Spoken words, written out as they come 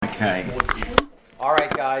Okay. All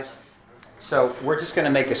right, guys. So we're just going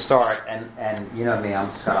to make a start, and you know me,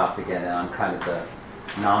 I'm Scott Optigan, and I'm kind of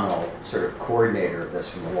the nominal sort of coordinator of this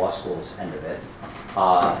from the law school's end of it.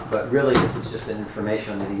 But really, this is just an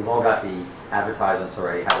information. You've all got the advertisements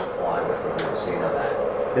already, how to apply, what to do, so you know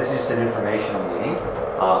that. This is just an informational meeting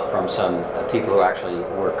from some people who actually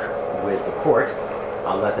work with the court.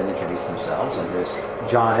 I'll let them introduce themselves. And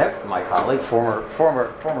here's John Epp, my colleague, former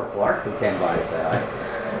clerk, who came by to say hi.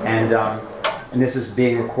 And this is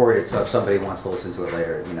being recorded, so if somebody wants to listen to it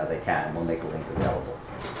later, you know they can. We'll make a link available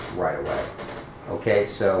right away. Okay,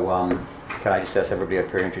 so can I just ask everybody up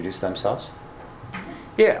here to introduce themselves?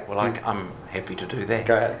 Yeah, well, I'm happy to do that.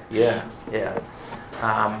 Go ahead. Yeah.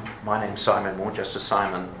 My name's Simon Moore, Justice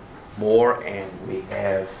Simon Moore, and we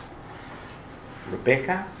have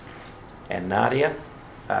Rebecca and Nadia,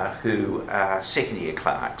 who are second-year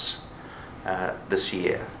clerks this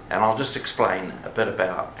year. And I'll just explain a bit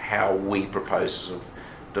about how we propose to sort of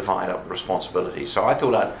divide up the responsibility. So I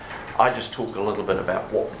thought I'd just talk a little bit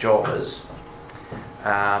about what the job is,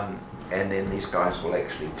 and then these guys will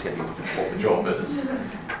actually tell you what the job is.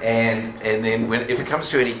 And then if it comes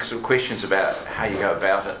to any sort of questions about how you go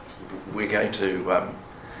about it, we're going to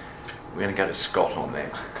go to Scott on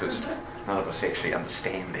that, because none of us actually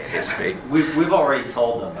understand that aspect. We've already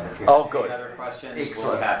told them, but if you have any other questions,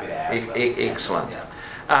 we're happy to ask them. Excellent. Yeah.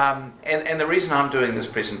 And the reason I'm doing this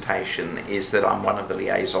presentation is that I'm one of the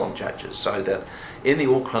liaison judges, so that in the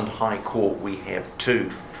Auckland High Court we have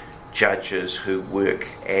two judges who work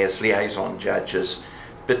as liaison judges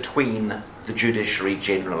between the judiciary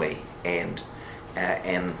generally and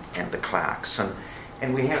the clerks.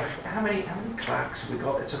 And we have how many clerks have we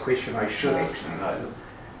got? It's a question I should actually know.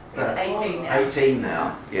 18 now. 18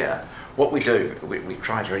 now, yeah. What we do, we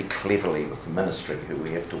try very cleverly with the ministry, who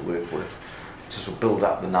we have to work with, to sort of build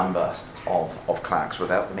up the number of clerks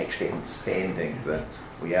without them actually understanding that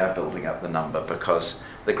we are building up the number, because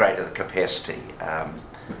the greater the capacity,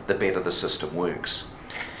 the better the system works.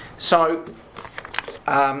 So,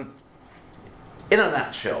 in a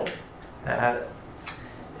nutshell,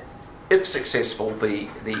 if successful,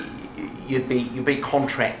 you'd be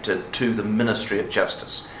contracted to the Ministry of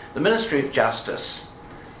Justice. The Ministry of Justice,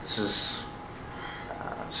 this is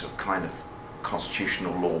sort of kind of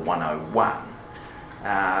Constitutional Law 101.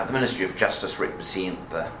 The Ministry of Justice represent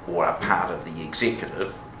or are part of the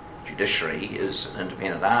executive. Judiciary is an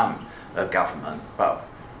independent arm of government, but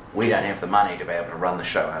we don't have the money to be able to run the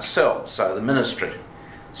show ourselves. So the ministry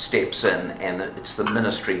steps in, and it's the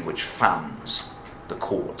ministry which funds the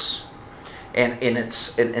courts. And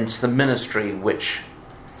it's the ministry which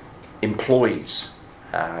employs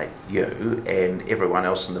you and everyone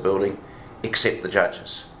else in the building except the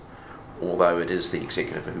judges, although it is the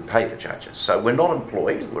executive who pay the judges. So we're not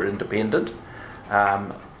employed, we're independent,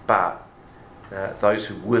 but those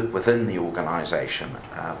who work within the organisation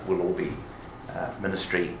will all be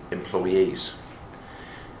ministry employees.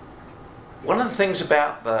 One of the things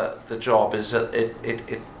about the job is that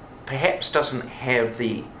it perhaps doesn't have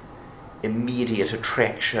the immediate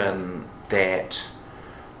attraction that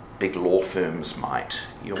big law firms might.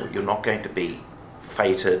 You're not going to be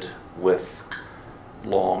fated with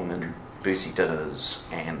long and boozy dinners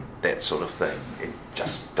and that sort of thing. It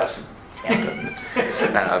just doesn't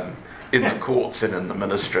happen in the courts and in the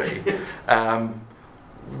ministry.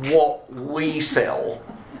 What we sell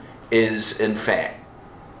is, in fact,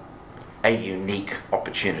 a unique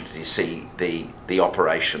opportunity to see the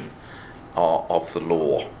operation of the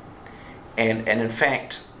law. And in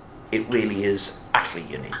fact, it really is utterly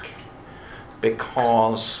unique,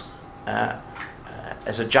 because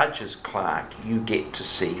as a judge's clerk, you get to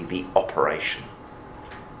see the operation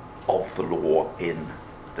of the law in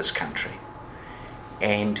this country.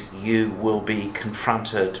 And you will be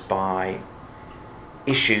confronted by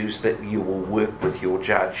issues that you will work with your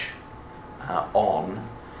judge on,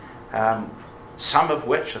 some of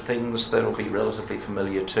which are things that will be relatively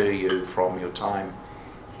familiar to you from your time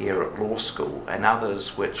here at law school, and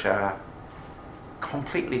others which are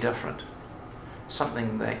completely different,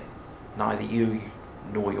 something that neither you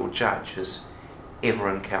nor your judge has ever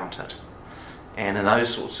encountered. And in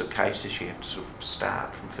those sorts of cases you have to sort of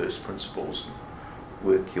start from first principles and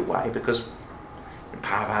work your way, because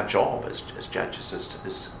part of our job as judges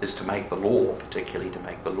is to make the law, particularly to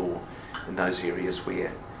make the law in those areas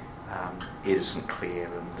where it isn't clear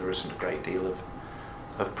and there isn't a great deal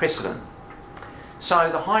of precedent.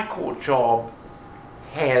 So the High Court job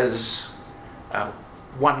has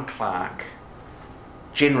one clerk,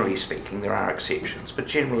 generally speaking. There are exceptions, but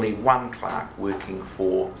generally one clerk working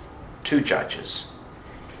for two judges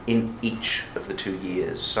in each of the 2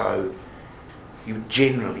 years. So you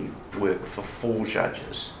generally work for 4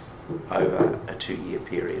 judges over a 2-year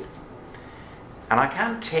period. And I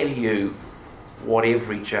can't tell you what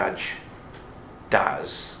every judge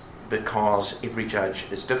does, because every judge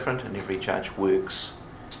is different and every judge works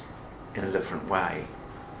in a different way.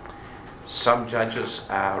 Some judges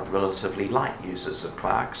are relatively light users of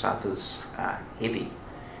clerks, others are heavy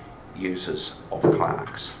users of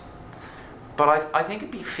clerks. But I think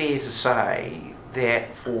it'd be fair to say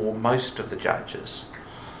that for most of the judges,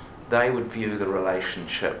 they would view the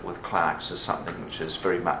relationship with clerks as something which is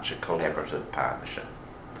very much a collaborative partnership,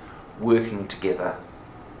 working together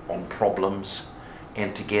on problems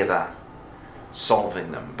and together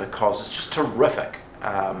solving them, because it's just terrific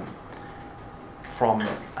from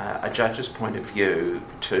a judge's point of view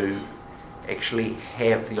to actually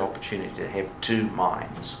have the opportunity to have 2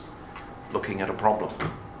 minds looking at a problem.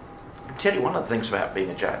 I'll tell you one of the things about being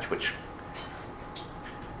a judge which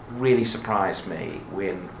really surprised me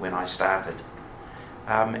when I started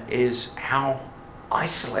is how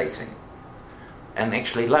isolating and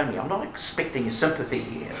actually lonely. I'm not expecting your sympathy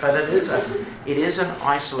here, but it is an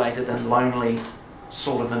isolated and lonely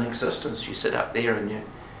sort of an existence. You sit up there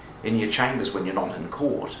in your chambers when you're not in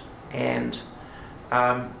court, and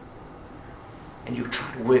you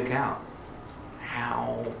try to work out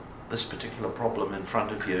how this particular problem in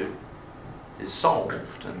front of you is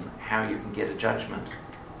solved and how you can get a judgment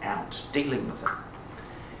out dealing with it.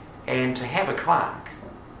 And to have a clerk,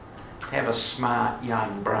 to have a smart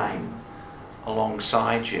young brain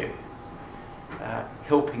alongside you,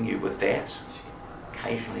 helping you with that,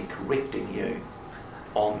 occasionally correcting you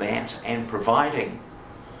on that, and providing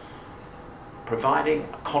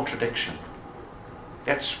a contradiction.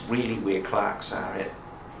 That's really where clerks are at,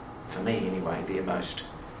 for me anyway. They're most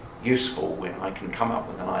useful when I can come up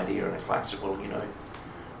with an idea and a clerk says, well,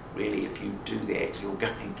 really if you do that, you're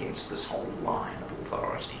going against this whole line of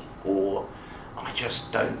authority, or I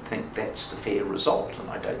just don't think that's the fair result, and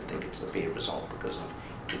I don't think it's the fair result because of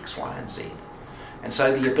X, Y, and Z. And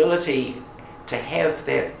so the ability to have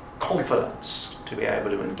that confidence to be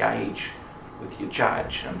able to engage with your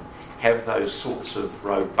judge and have those sorts of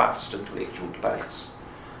robust intellectual debates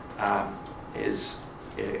is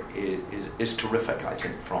terrific, I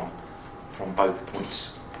think, from both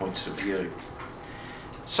points of view.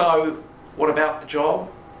 So, what about the job?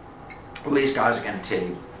 Well, these guys are going to tell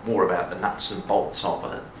you more about the nuts and bolts of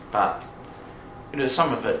it, but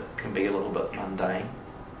some of it can be a little bit mundane.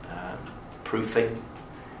 Proofing,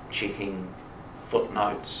 checking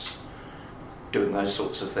footnotes, doing those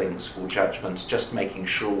sorts of things for judgments, just making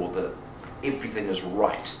sure that everything is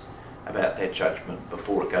right about that judgment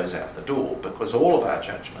before it goes out the door, because all of our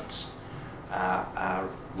judgments are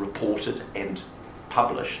reported and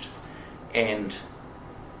published, and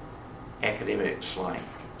academics like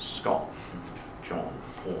Scott and John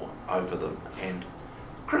pore over them and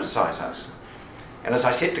criticise us. And as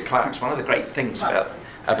I said to clerks, one of the great things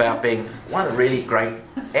about being, one of the really great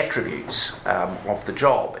attributes of the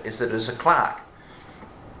job is that as a clerk,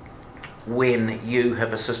 when you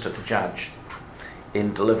have assisted a judge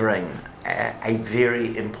in delivering a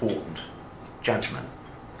very important judgment,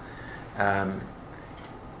 and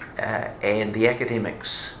the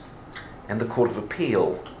academics and the Court of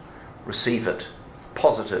Appeal receive it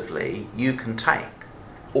positively, you can take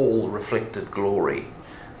all reflected glory,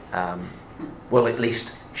 well, at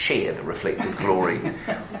least share the reflected glory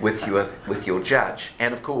with your judge.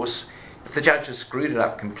 And of course, if the judge has screwed it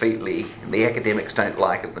up completely and the academics don't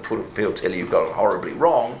like it and the Court of Appeal tell you got it horribly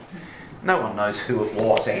wrong, no one knows who it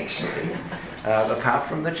was actually, apart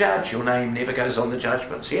from the judge. Your name never goes on the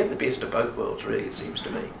judgment. So you have the best of both worlds, really, it seems to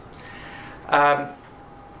me.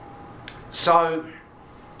 So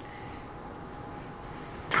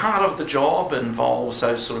part of the job involves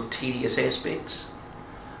those sort of tedious aspects.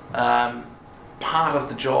 Part of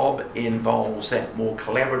the job involves that more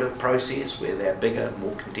collaborative process where they're bigger,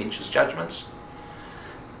 more contentious judgments.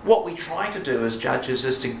 What we try to do as judges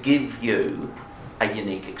is to give you a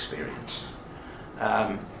unique experience.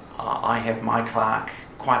 I have my clerk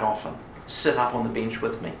quite often sit up on the bench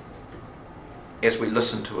with me as we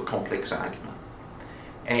listen to a complex argument,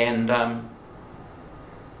 and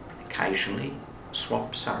occasionally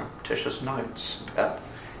swap surreptitious notes about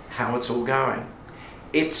how it's all going.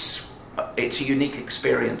 It's a unique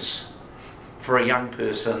experience for a young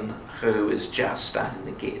person who is just starting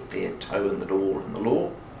to get their toe in the door in the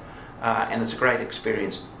law, and it's a great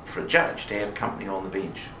experience for a judge to have company on the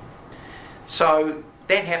bench. So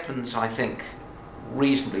that happens, I think,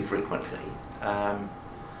 reasonably frequently.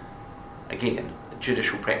 Again,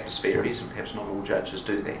 judicial practice varies, and perhaps not all judges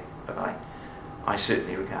do that, but I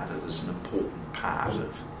certainly regard it as an important part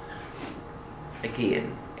of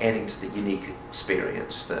again, adding to the unique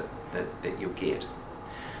experience that you'll get.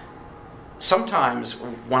 Sometimes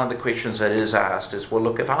one of the questions that is asked is, well,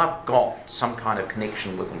 look, if I've got some kind of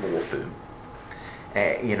connection with a law firm,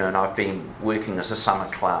 and I've been working as a summer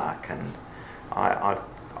clerk, and I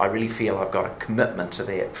really feel I've got a commitment to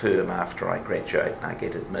that firm after I graduate and I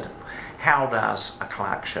get admitted. How does a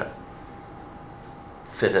clerkship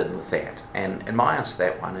fit in with that? And my answer to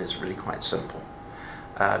that one is really quite simple.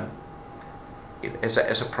 As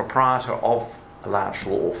a proprietor of a large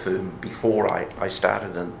law firm, before I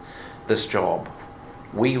started in this job,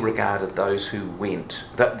 we regarded those who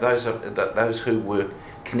those who were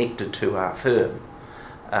connected to our firm,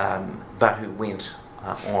 but who went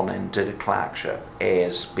on and did a clerkship,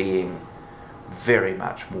 as being very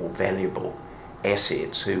much more valuable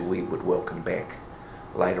assets who we would welcome back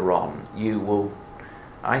later on. You will,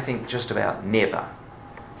 I think, just about never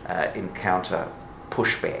encounter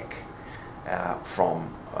pushback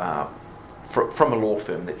from a law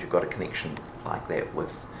firm that you've got a connection like that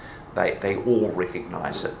with. They all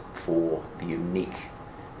recognise it for the unique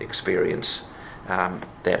experience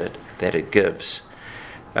that it gives.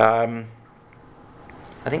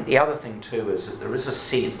 I think the other thing too is that there is a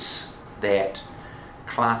sense that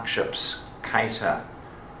clerkships cater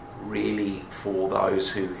really for those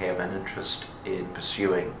who have an interest in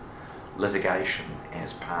pursuing litigation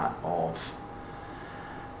as part of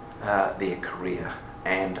their career.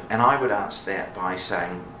 And I would answer that by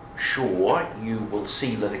saying, sure, you will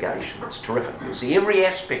see litigation. It's terrific. You'll see every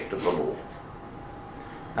aspect of the law,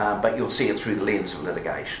 but you'll see it through the lens of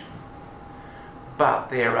litigation.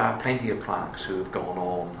 But there are plenty of clerks who have gone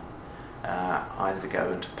on either to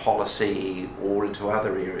go into policy or into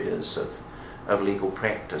other areas of legal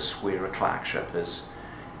practice where a clerkship has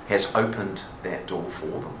opened that door for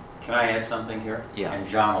them. Can I add something here? Yeah. And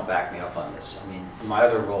John will back me up on this. I mean, my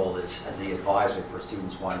other role is as the advisor for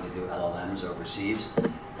students wanting to do LLMs overseas,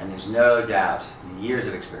 and there's no doubt, years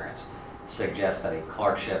of experience suggest that a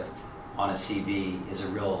clerkship on a CV is a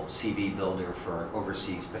real CV builder for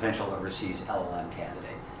potential overseas LLM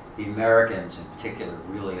candidate. The Americans in particular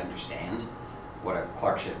really understand what a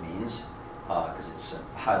clerkship means because it's a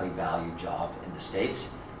highly valued job in the States,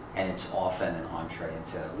 and it's often an entree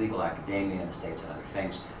into legal academia in the States and other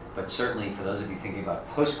things. But certainly for those of you thinking about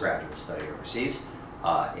postgraduate study overseas,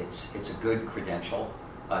 it's a good credential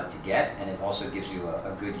to get, and it also gives you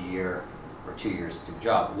a good year or 2 years to do the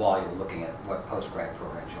job while you're looking at what postgrad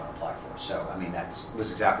programs you want to apply for. So, I mean, that was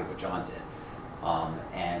exactly what John did.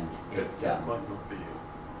 That might not be you.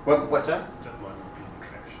 What's that? That might not be an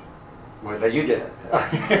attraction. Well, that you did it.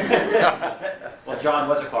 Well, John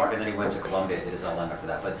was a clerk, and then he went to Columbia, did his LLM after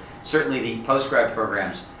that. But certainly the postgrad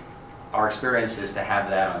programs, our experience is to have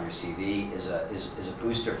that on your CV is a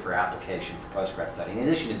booster for application for postgrad study, in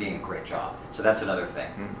addition to being a great job. So that's another thing.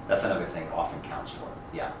 That's another thing often counts for.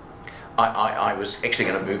 Yeah. I was actually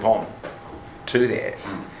going to move on to that.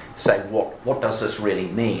 Say, what does this really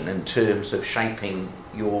mean in terms of shaping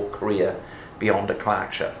your career beyond a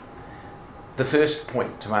clerkship? The first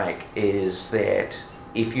point to make is that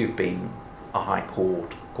if you've been a High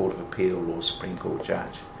Court, Court of Appeal or Supreme Court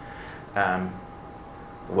judge, the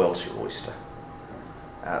world's your oyster.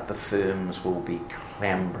 The firms will be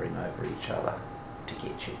clambering over each other to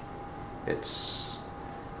get you.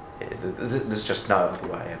 There's just no other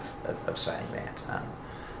way of saying that.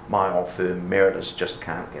 My old firm, Meritus, just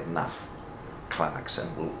can't get enough clerks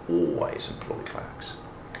and will always employ clerks.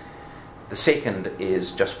 The second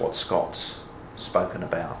is just what Scott's spoken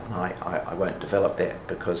about, and I won't develop that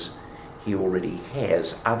because he already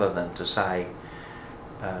has, other than to say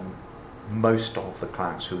most of the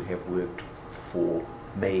clerks who have worked for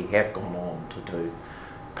me have gone on to do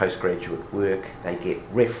postgraduate work. They get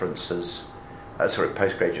references,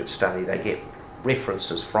 postgraduate study, they get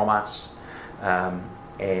references from us,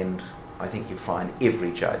 and I think you find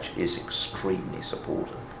every judge is extremely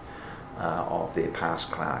supportive of their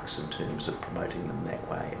past clerks in terms of promoting them that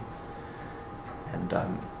way. And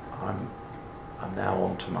I'm now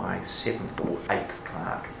on to my 7th or 8th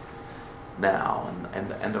clerk now,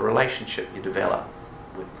 and the relationship you develop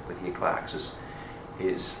with your clerks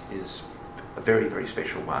is a very, very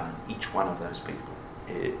special one. Each one of those people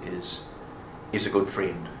is a good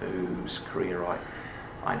friend whose career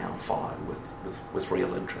I now follow with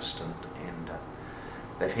real interest, and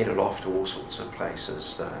they've headed off to all sorts of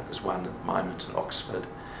places. There's one at the moment in Oxford.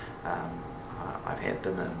 I've had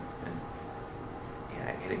them in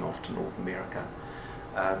heading off to North America.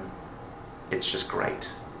 It's just great.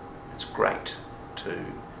 It's great to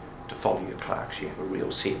follow your clerks. You have a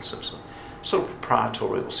real sense of sort of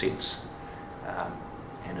proprietorial sense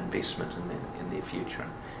and investment in their future.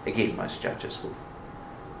 again, most judges will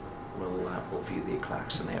view their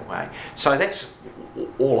clerks in that way. So that's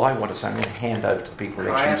all I want to say. I'm going to hand over to the people.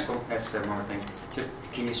 Can I ask one more thing? Just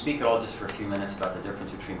can you speak at all just for a few minutes about the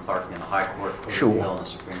difference between clerking in the High Court, Court of Appeal, and the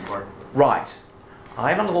Supreme Court? Right.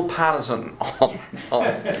 I'm a little partisan on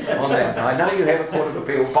that. I know you have a Court of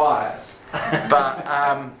Appeal bias, but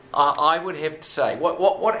I would have to say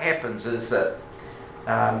what happens is that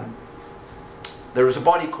there is a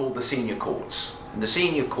body called the senior courts, and the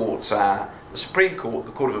senior courts are the Supreme Court,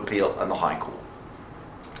 the Court of Appeal, and the High Court.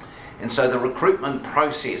 And so the recruitment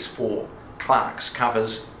process for clerks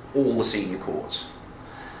covers all the senior courts.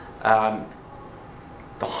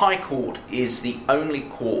 The High Court is the only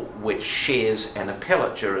court which shares an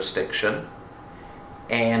appellate jurisdiction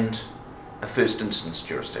and a first instance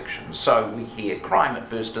jurisdiction. So we hear crime at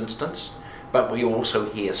first instance, but we also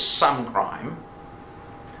hear some crime,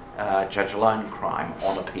 judge alone crime,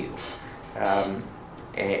 on appeal,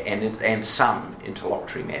 and some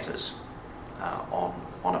interlocutory matters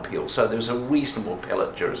on appeal. So there's a reasonable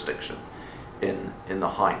appellate jurisdiction in the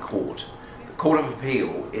High Court. The Court of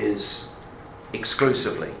Appeal is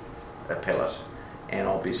exclusively appellate, and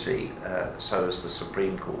obviously so is the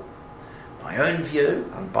Supreme Court. My own view,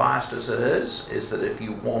 unbiased as it is that if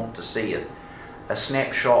you want to see a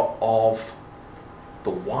snapshot of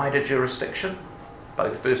the wider jurisdiction,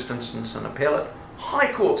 both first instance and appellate,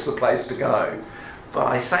 High Court's the place to go. But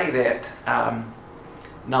I say that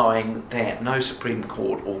knowing that no Supreme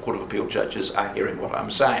Court or Court of Appeal judges are hearing what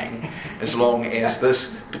I'm saying, as long as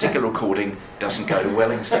this particular recording doesn't go to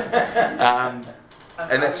Wellington. And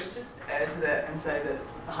I would just add to that and say that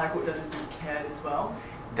the High Court judges do CAD as well.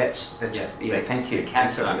 That's yes, yeah. Thank you. Can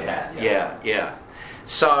sit on CAD. Yeah.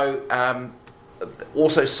 So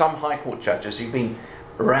also some High Court judges who've been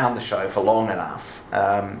around the show for long enough,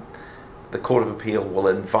 the Court of Appeal will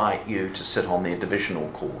invite you to sit on their divisional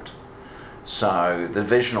court. So the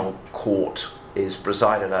divisional court is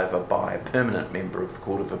presided over by a permanent member of the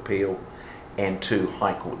Court of Appeal and 2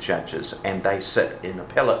 High Court judges, and they sit in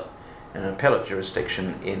an appellate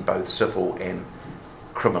jurisdiction in both civil and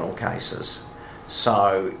criminal cases.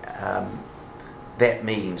 So that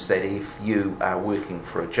means that if you are working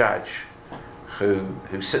for a judge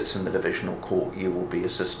who sits in the divisional court, you will be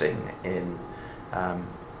assisting in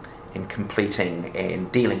completing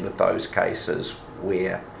and dealing with those cases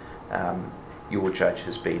where your judge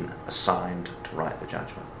has been assigned to write the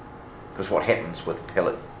judgment. Because what happens with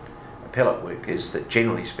appellate work is that,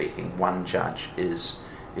 generally speaking, one judge is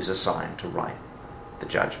assigned to write the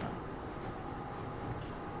judgment.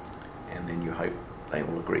 And then you hope they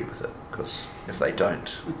will agree with it, because if they don't,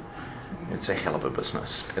 it's a hell of a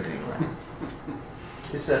business. But anyway.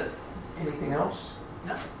 Is there anything else?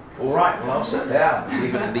 No. All right, well, I'll sit down and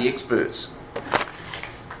leave it to the experts.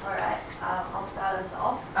 All right, I'll start us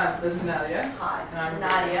off. This is Nadia. Hi, And I'm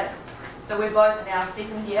Nadia. So we're both in our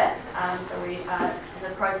second year, so we are in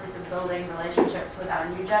the process of building relationships with our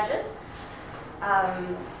new judges.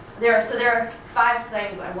 There are 5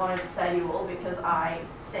 things I wanted to say to you all because I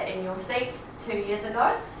sat in your seats 2 years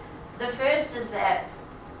ago. The first is that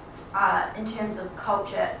in terms of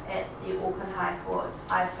culture at the Auckland High Court,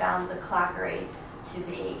 I found the clerkery to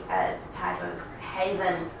be a type of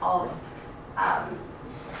haven of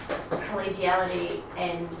collegiality,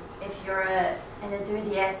 and if you're an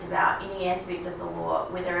enthusiast about any aspect of the law,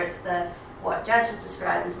 whether it's what judges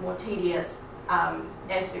describe as more tedious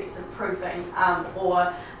aspects of proofing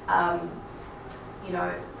or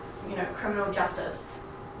criminal justice,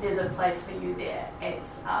 there's a place for you there.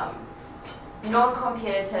 It's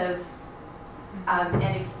non-competitive, and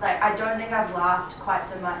I don't think I've laughed quite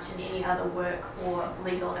so much in any other work or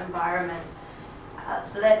legal environment.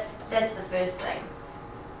 So that's the first thing.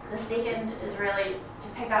 The second is really to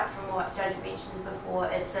pick up from what Judge mentioned before.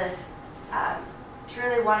 It's a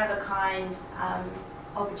truly one-of-a-kind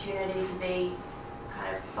opportunity to be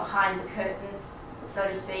kind of behind the curtain, so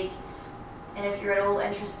to speak. And if you're at all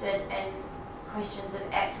interested in questions of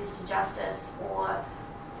access to justice or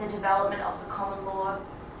the development of the common law,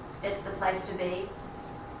 it's the place to be.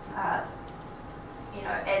 As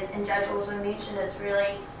Judge also mentioned, it's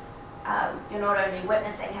really you're not only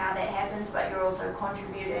witnessing how that happens, but you're also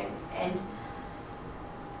contributing. And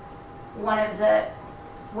one of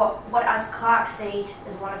what us clerks see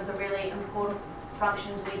as one of the really important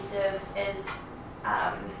functions we serve is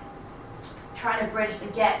trying to bridge the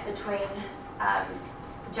gap between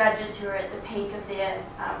judges who are at the peak of their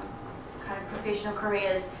kind of professional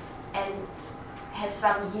careers and have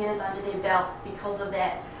some years under their belt because of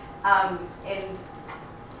that,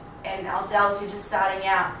 and ourselves who are just starting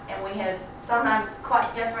out, and we have sometimes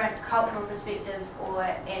quite different cultural perspectives,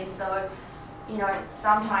 and so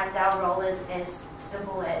sometimes our role is as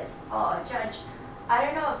simple as, oh, judge, I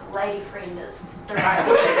don't know if lady friend is the right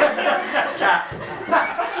word.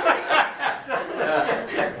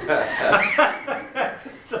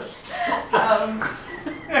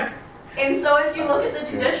 And so if you look at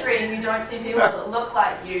the judiciary and you don't see people that look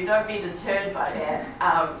like you, don't be deterred by that,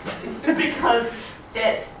 because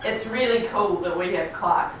it's really cool that we have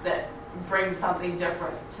clerks that bring something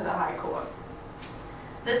different to the High Court.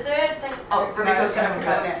 The third thing... Rebecca's going to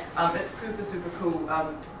cut it. It's super, super cool.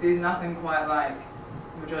 There's nothing quite like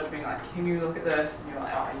your judge being like, can you look at this? And you're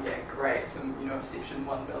like, oh yeah, great. Some, section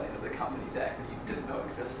 1 million of the Companies Act that you didn't know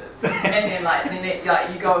existed. And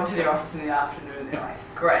then you go into their office in the afternoon and they're like,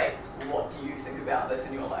 great, what do you think about this?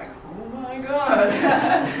 And you're like, oh my god.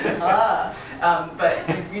 But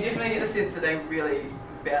you definitely get the sense that they really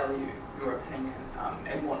value your opinion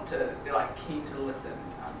and they're like keen to listen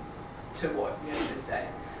to what you have to say.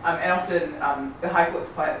 And often the High Court's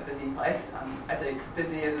quite a busy place. I think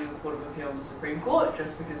busier than the Court of Appeal and the Supreme Court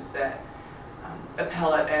just because of that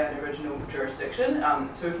appellate and original jurisdiction.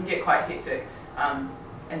 So it can get quite hectic.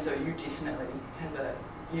 And so you definitely have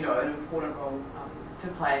an important role to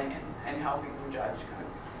play in helping the judge kind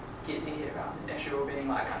of get their head around an issue or being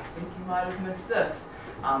like, I think you might have missed this.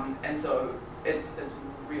 And so it's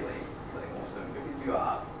really, really awesome because you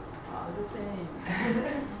are part of the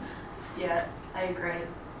team. Yeah, I agree.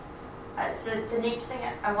 So the next thing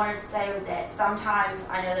I wanted to say was that sometimes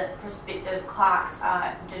I know that prospective clerks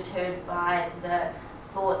are deterred by the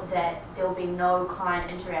thought that there will be no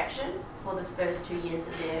client interaction for the first 2 years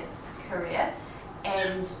of their career.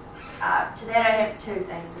 And to that I have two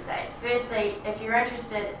things to say. Firstly, if you're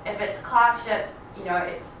interested, if it's clerkship,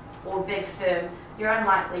 or big firm, you're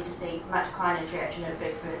unlikely to see much client interaction at a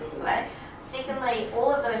big firm anyway. Secondly,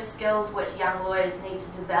 all of those skills which young lawyers need to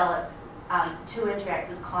develop to interact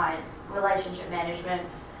with clients, relationship management,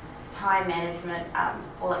 time management,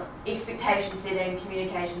 or expectation setting,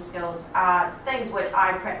 communication skills, are things which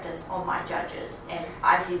I practice on my judges, and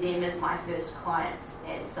I see them as my first clients,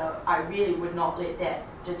 and so I really would not let that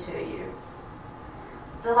deter you.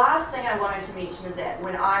 The last thing I wanted to mention is that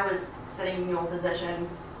when I was sitting in your position,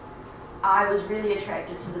 I was really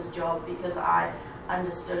attracted to this job because I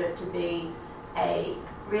understood it to be a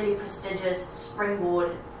really prestigious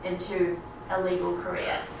springboard into a legal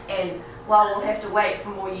career. And while we'll have to wait for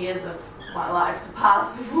more years of my life to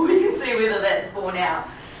pass before we can see whether that's borne out,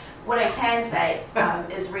 what I can say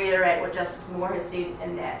is reiterate what Justice Moore has said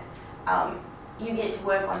in that you get to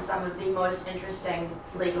work on some of the most interesting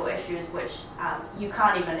legal issues which you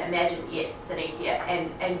can't even imagine yet sitting here,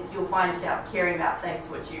 and you'll find yourself caring about things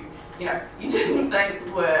which you didn't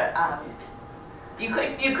think were you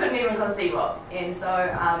couldn't even conceive of. And so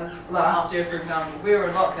last year, for example, we were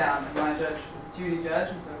in lockdown and my judge was duty judge,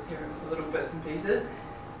 and so I was hearing little bits and pieces.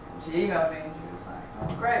 And she emailed me and she was like,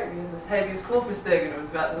 oh great, we have this habeas corpus thing, and it was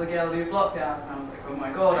about the legality of lockdown. And I was like, oh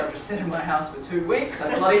my god, I've just sat in my house for 2 weeks,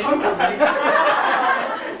 I bloody hope this thing.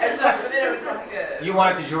 And so then it was like you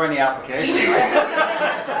wanted to join the application, right?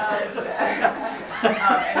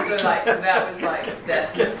 And so that was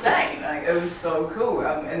that's insane. It was so cool.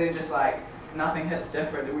 And then just nothing hits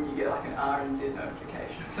different than when you get an R&Z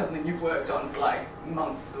notification or something you've worked on for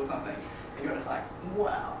months or something, and you're just like,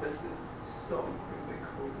 wow, this is so really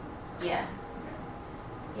cool. Yeah.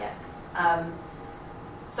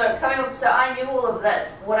 So I knew all of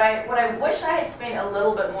this. What I wish I had spent a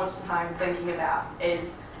little bit more time thinking about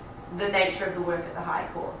is the nature of the work at the High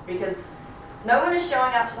Court, because no one is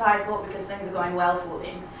showing up to the High Court because things are going well for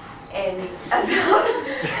them. And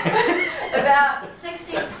about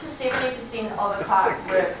 60 to 70% of a clerk's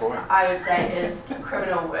work, I would say, is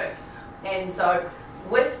criminal work. And so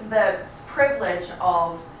with the privilege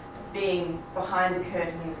of being behind the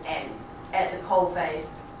curtain and at the coalface,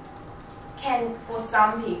 can, for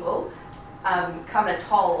some people, come a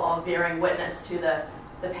toll of bearing witness to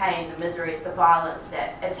the pain, the misery, the violence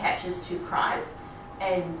that attaches to crime.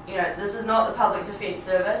 And this is not the Public Defence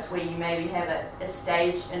Service where you maybe have a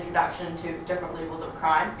staged introduction to different levels of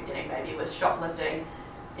crime, beginning maybe with shoplifting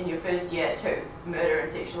in your first year to murder and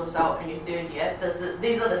sexual assault in your third year.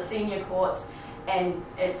 These are the senior courts, and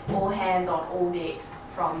it's all hands on all decks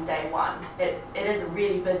from day one. It is a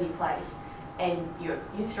really busy place, and you're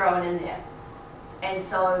thrown in there. And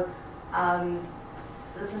so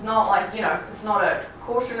this is not it's not a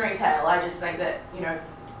cautionary tale. I just think that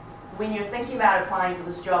when you're thinking about applying for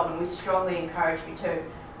this job, and we strongly encourage you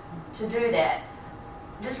to do that,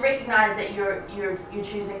 just recognize that you're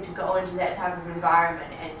choosing to go into that type of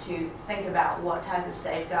environment and to think about what type of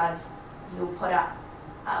safeguards you'll put up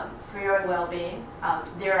for your own well-being.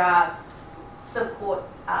 There are support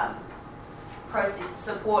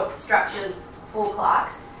support structures for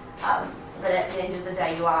clerks, but at the end of the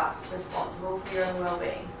day, you are responsible for your own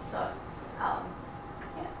well-being. So,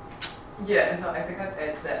 yeah, and so I think I'd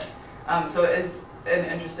add to that. So it is an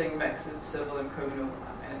interesting mix of civil and criminal,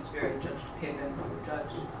 and it's very judge-dependent on the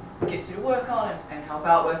judge gets you to work on and help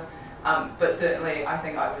out with. But certainly, I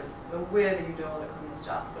think I was aware that you do a lot of criminal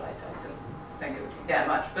stuff, but I didn't think it would be that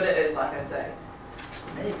much. But it is, like I'd say,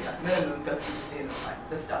 maybe like minimum 50% of like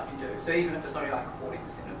the stuff you do. So even if it's only like 40%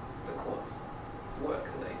 of the court's work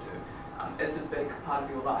that they do, it's a big part of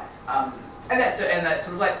your life. And that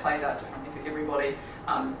sort of like plays out differently for everybody.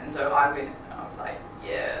 And so I went and I was like,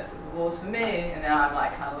 yeah, civil law's for me. And now I'm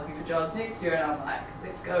like kind of looking for jobs next year, and I'm like,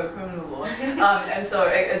 let's go criminal law. And so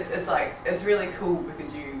it's like it's really cool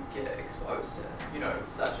because you get exposed to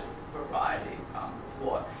such a variety of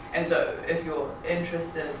law. And so if you're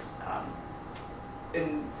interested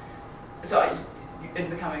in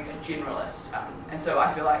becoming a generalist, and so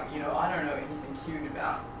I feel like I don't know anything huge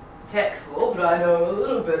about tax law, but I know a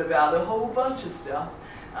little bit about a whole bunch of stuff.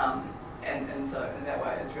 And so in that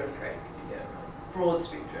way it's really great because you get a really broad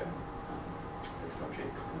spectrum of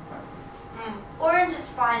subjects in front of you. Or in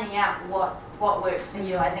just finding out what works for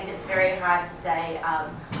you. I think it's very hard to say,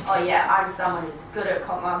 oh yeah, I'm someone who's good at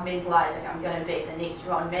compartmentalising, I'm going to be the next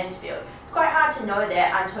Ron Mansfield. It's quite hard to know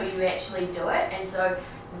that until you actually do it, and so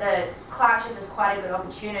the clerkship is quite a good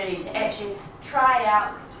opportunity to actually try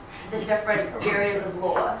out the different areas of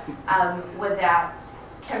law without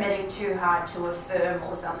committing too hard to a firm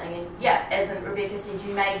or something. And yeah, as Rebecca said,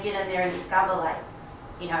 you may get in there and discover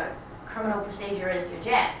criminal procedure is your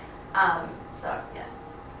jam. So yeah.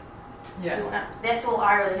 That's all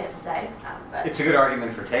I really had to say. But It's a good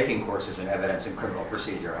argument for taking courses in evidence and criminal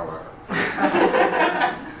procedure, however.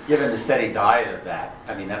 Given the steady diet of that,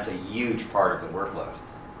 I mean, that's a huge part of the workload.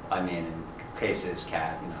 I mean, in cases,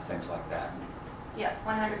 CAT, things like that. yeah,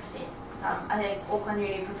 100%. I think Auckland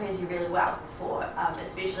Uni prepares you really well for,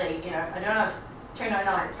 especially, I don't know if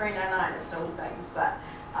 299, 399 is still things, but,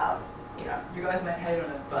 You guys may hate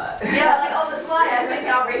on it, but yeah, like on the slide, I think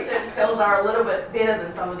our research skills are a little bit better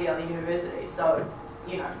than some of the other universities. So,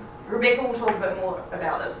 Rebecca will talk a bit more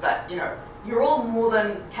about this, but, you're all more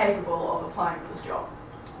than capable of applying for this job.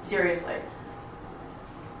 Seriously.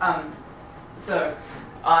 So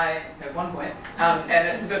I have one point, and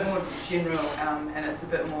it's a bit more general, and it's a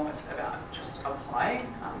bit more about just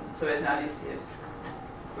applying. So as Nadia said,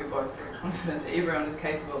 we're both very confident that everyone is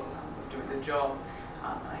capable of doing the job.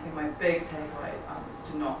 I think my big takeaway is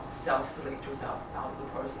to not self-select yourself out of the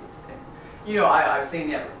process. And, I've seen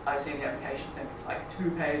the application thing. It's like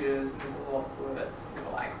 2 pages, and there's a lot of words.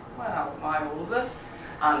 You're like, wow, am I all of this?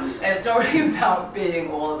 And it's not really about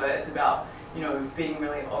being all of it. It's about being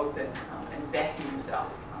really open and backing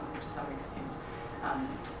yourself to some extent.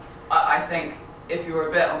 I think if you're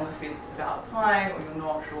a bit on the fence about applying, or you're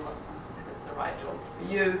not sure if it's the right job for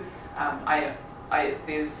you,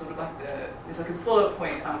 there's sort of there's like a bullet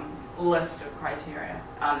point list of criteria.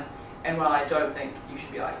 And while I don't think you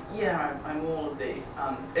should be like, yeah, I'm all of these,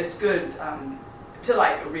 it's good to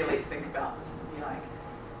really think about them and be like,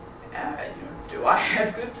 do I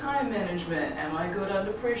have good time management? Am I good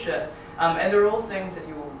under pressure? And they're all things that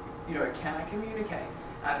can I communicate?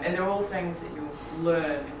 And they're all things that you'll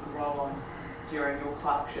learn and grow on during your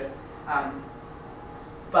clerkship.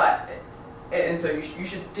 And so you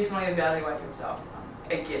should definitely evaluate yourself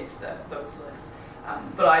against those lists.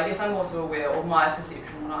 But I guess I'm also aware, or my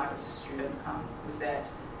perception when I was a student, was that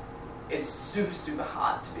it's super, super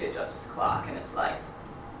hard to be a judge's clerk, and it's like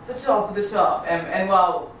the top of the top. And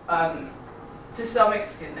while to some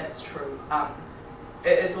extent that's true,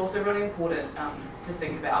 it's also really important to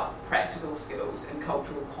think about practical skills and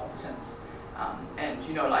cultural competence. And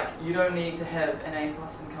you don't need to have an A+ in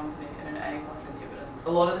company and an A+ in evidence.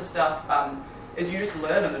 A lot of the stuff is you just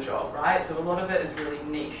learn on the job, right? So a lot of it is really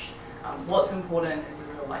niche. What's important is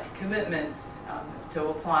a real commitment to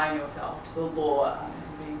applying yourself to the law, and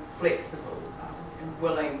being flexible and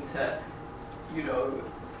willing to,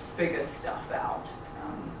 figure stuff out.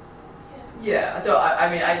 So I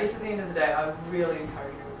guess at the end of the day, I would really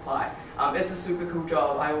encourage you to apply. It's a super cool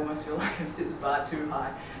job. I almost feel like I've set the bar too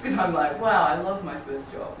high because I'm like, wow, I love my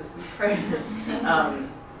first job. This is crazy.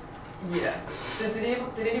 So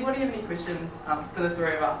did anybody have any questions for the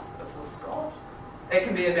three of us for Scott? It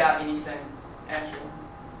can be about anything, actually.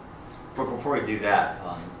 But before we do that,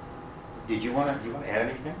 do you want to add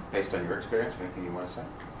anything based on your experience? Anything you want to say?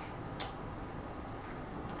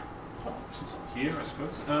 Since I'm here, I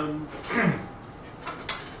suppose.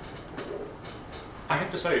 I have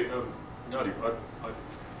to say, Nadia,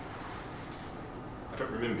 I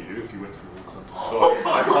don't remember you if you went through all Clinton. So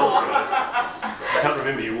I apologise. I can't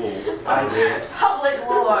remember you all. I did. Public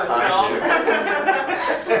law. I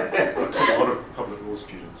taught a lot of public law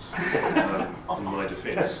students in my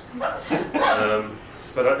defence.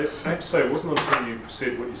 But I have to say, it wasn't until you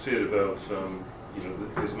said what you said about,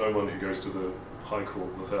 that there's no one who goes to the High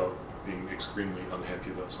Court without being extremely unhappy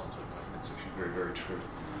about something. I think that's actually very, very true.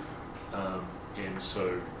 And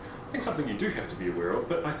so I think something you do have to be aware of,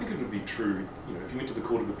 but I think it would be true, if you went to the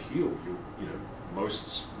Court of Appeal,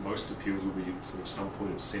 most appeals will be sort of some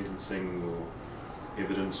point of sentencing or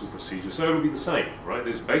evidence or procedure, so it'll be the same, right?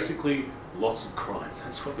 There's basically lots of crime.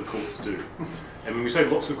 That's what the courts do. And when we say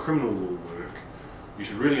lots of criminal law work, you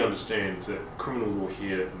should really understand that criminal law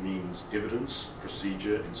here means evidence,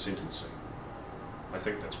 procedure, and sentencing. I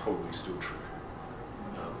think that's probably still true.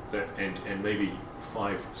 And maybe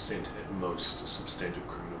 5% at most of substantive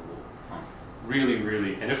criminal law. Really,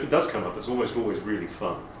 really, and if it does come up, it's almost always really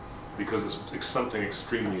fun because it's something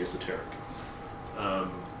extremely esoteric.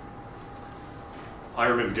 I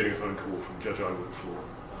remember getting a phone call from Judge I worked for,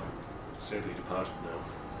 sadly departed now,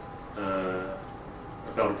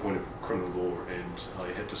 about a point of criminal law, and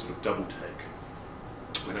I had to sort of double take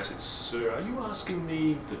when I said, "Sir, are you asking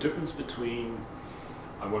me the difference between?"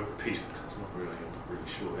 I won't repeat it because I'm not really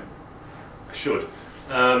sure. I should.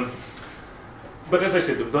 But as I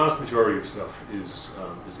said, the vast majority of stuff is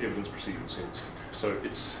evidence, procedure, and sentencing. So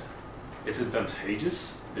it's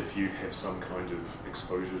advantageous if you have some kind of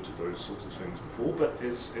exposure to those sorts of things before. But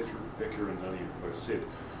as Rebecca and Nadia both said,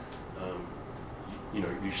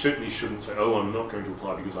 you certainly shouldn't say, "Oh, I'm not going to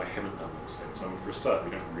apply because I haven't done those things." I mean, for a start,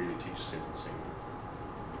 we don't really teach sentencing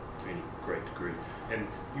to any great degree, and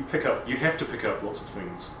you have to pick up lots of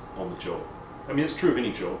things on the job. I mean, it's true of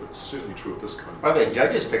any job, but it's certainly true of this kind of Well, the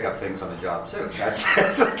judges pick up things on the job too. That's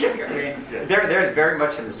they're very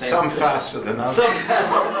much in the same. Some position. faster than others. Some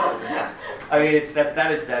faster. I mean,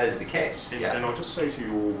 that is the case. And, Yeah. and I'll just say to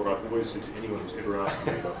you all what I've always said to anyone who's ever asked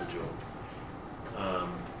me about the job.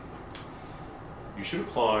 You should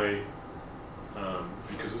apply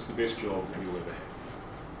because it's the best job that you'll ever have.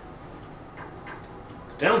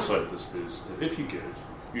 The downside of this is that if you get it,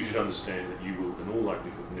 you should understand that you will, in all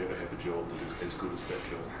likelihood, never have a job that is as good as that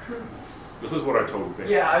job. This is what I told Rebecca.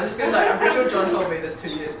 Yeah, I was just going to say, I'm pretty sure John told me this 2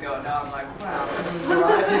 years ago, and now I'm like, wow,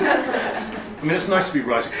 right. I mean, it's nice to be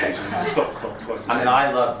right occasionally. Stop clock twice a day. I mean,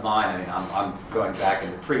 I love mine. I mean, I'm going back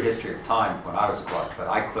in the prehistory of time when I was a clerk, but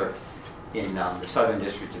I clerked in the Southern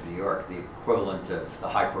District of New York, the equivalent of the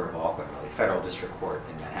High Court of Auckland, really, Federal District Court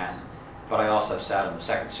in Manhattan. But I also sat on the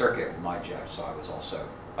Second Circuit with my judge, so I was also,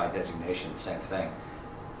 by designation, the same thing.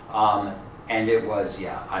 And it was,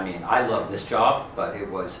 I mean, I love this job, but it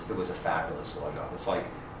was a fabulous law job. It's like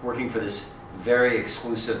working for this very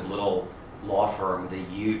exclusive little law firm with a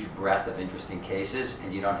huge breadth of interesting cases,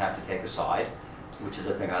 and you don't have to take a side, which is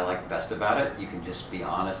the thing I like best about it. You can just be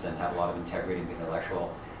honest and have a lot of integrity and be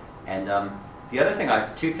intellectual. And the other thing,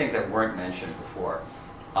 two things that weren't mentioned before.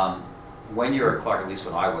 When you're a clerk, at least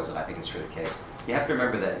when I was, and I think it's true the case, you have to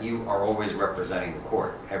remember that you are always representing the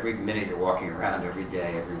court. Every minute you're walking around, every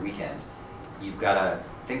day, every weekend, you've got to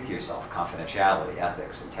think to yourself, confidentiality,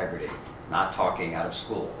 ethics, integrity, not talking out of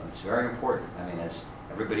school. And it's very important. I mean, as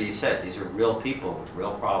everybody said, these are real people with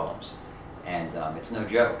real problems. And it's no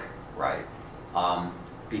joke, right?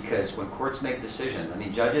 Because when courts make decisions, I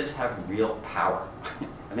mean, judges have real power.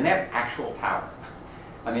 I mean, they have actual power.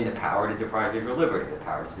 I mean, the power to deprive you of your liberty, the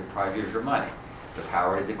power to deprive you of your money, the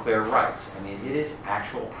power to declare rights. I mean, it is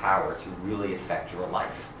actual power to really affect your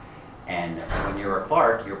life. And when you're a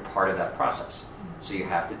clerk, you're part of that process. So you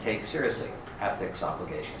have to take seriously ethics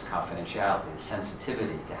obligations, confidentiality, the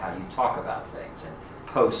sensitivity to how you talk about things, and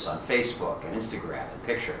posts on Facebook and Instagram and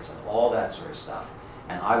pictures and all that sort of stuff.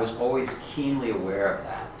 And I was always keenly aware of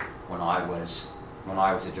that when I was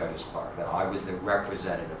a judge's clerk, that I was the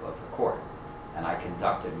representative of the court. And I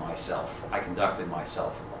conducted myself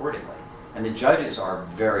accordingly. And the judges are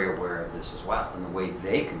very aware of this as well, in the way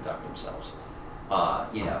they conduct themselves.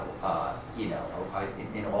 In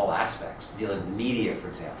all aspects. Dealing with the media, for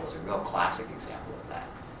example, is a real classic example of that.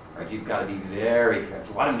 Right? You've got to be very careful.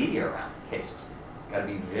 There's a lot of media around cases. You've got to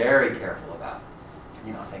be very careful about,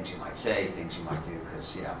 things you might say, things you might do,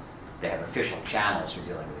 because, they have official channels for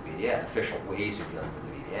dealing with the media, and official ways of dealing with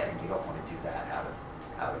the media, and you don't want to do that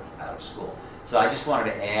out of school. So I just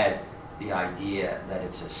wanted to add the idea that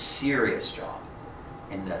it's a serious job,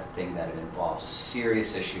 in the thing that it involves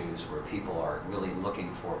serious issues where people are really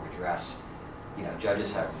looking for redress.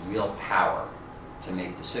 Judges have real power to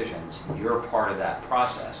make decisions. You're part of that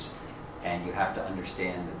process, and you have to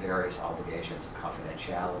understand the various obligations of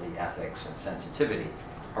confidentiality, ethics, and sensitivity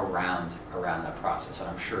around that process, and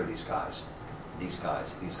I'm sure these guys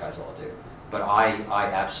all do. But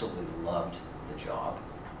I absolutely loved the job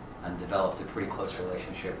and developed a pretty close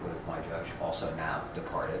relationship with my judge, also now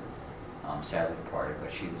departed, sadly departed,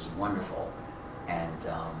 but she was wonderful, and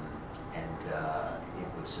it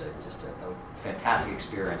was just a fantastic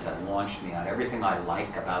experience that launched me on everything I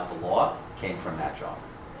like about the law came from that job.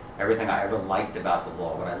 Everything I ever liked about the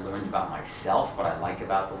law, what I learned about myself, what I like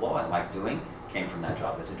about the law, I like doing, came from that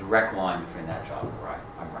job. There's a direct line between that job and where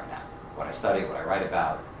I'm right now. What I study, what I write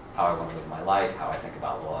about, how I want to live my life, how I think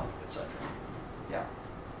about law, etc. Yeah.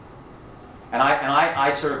 And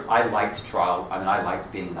I liked trial. I mean, I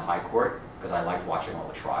liked being in the high court because I liked watching all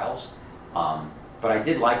the trials. But I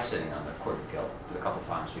did like sitting on the Court of Appeal the couple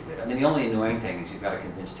times we did. I mean, the only annoying thing is you've got to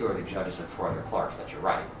convince 2 other judges and 4 other clerks that you're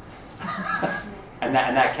right. and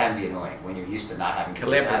that can be annoying when you're used to not having to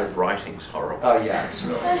do that. Collaborative writing's horrible. Oh yeah, it's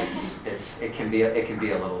really it can be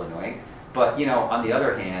a little annoying. But you know, on the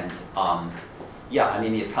other hand, yeah, I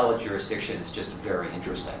mean the appellate jurisdiction is just very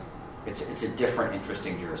interesting. It's a different,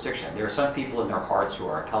 interesting jurisdiction. There are some people in their hearts who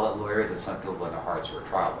are appellate lawyers, and some people in their hearts who are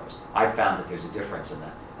trial lawyers. I found that there's a difference in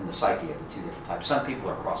the psyche of the 2 different types. Some people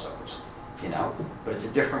are crossovers, you know, but it's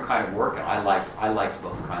a different kind of work, and I liked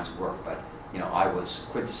both kinds of work. But you know, I was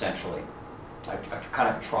quintessentially a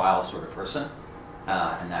kind of trial sort of person,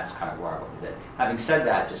 and that's kind of where I went with it. Having said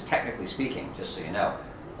that, just technically speaking, just so you know,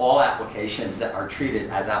 all applications that are treated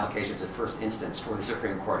as applications of first instance for the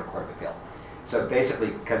Supreme Court and Court of Appeal. So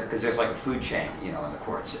basically, because there's like a food chain, you know, in the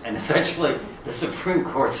courts, and essentially the Supreme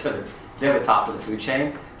Court's they're the top of the food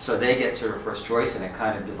chain, so they get sort of first choice, and it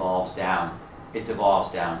kind of devolves down. It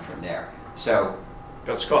devolves down from there. So,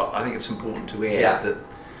 but Scott, I think it's important to add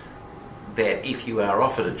that if you are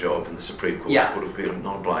offered a job in the Supreme Court, Court of Appeal, you're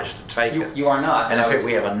not obliged to take it. You are not. And in fact,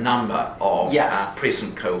 we have a number of our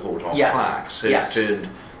present cohort of clerks who have turned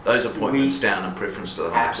those appointments down in preference to the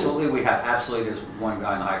High Court. Absolutely, there's one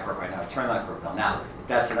guy in the High Court right now, turned the High Court bill. Now,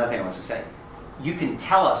 that's another thing I was to say. You can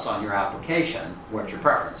tell us on your application what your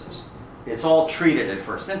preference is. It's all treated at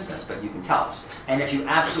first instance, but you can tell us. And if you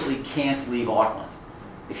absolutely can't leave Auckland,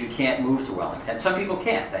 if you can't move to Wellington, some people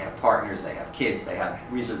can't. They have partners, they have kids, they have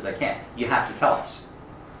reasons they can't. You have to tell us,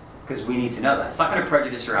 because we need to know that. It's not going to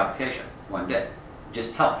prejudice your application one bit.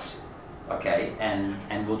 Just tell us, okay?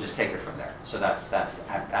 And we'll just take it from there. So that's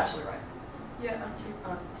absolutely right. Yeah,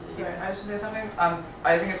 sorry, I was just say something.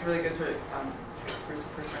 I think it's really good to express a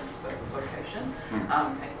preference for location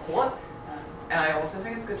and court. And I also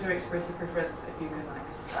think it's good to express a preference if you can,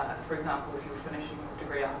 like, for example, if you're finishing your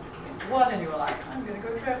degree after semester 1 and you're like, I'm going to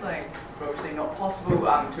go travelling, but obviously not possible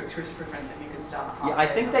to express a preference if you can start. Yeah, I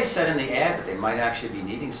think they said in the ad that they might actually be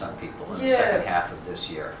needing some people in the second half of this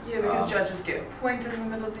year. Yeah, because judges get appointed in the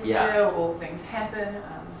middle of the year, all things happen.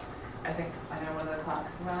 I think I know one of the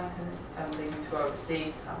clerks in Wellington is leaving to go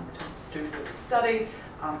overseas to do further study,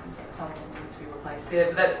 and so some of them need to be replaced there.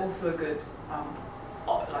 But that's also a good,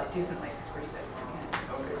 definitely express that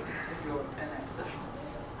if you're in that position.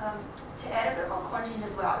 To add a bit more content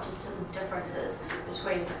as well, just to the differences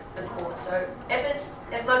between the courts. So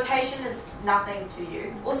if location is nothing to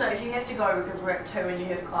you, also if you have to go because we're at 2 and you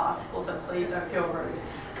have class, also please don't feel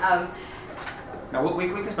rude. No, we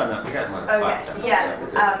can spend that. We got more okay, 5 10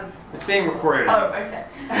 yeah. It's being recorded. Oh, okay.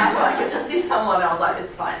 I could just see someone else. Like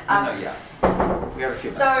it's fine. We have a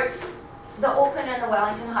few minutes. So the Auckland and the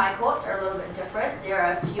Wellington High Courts are a little bit different. There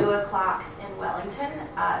are fewer clerks in Wellington.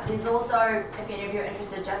 There's also, if any of you are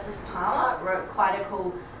interested, Justice Palmer wrote quite a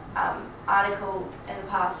cool article in the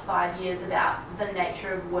past 5 years about the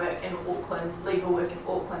nature of work in Auckland, legal work in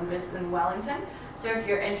Auckland versus in Wellington. So if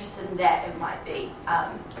you're interested in that, it might be,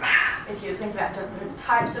 if you think about different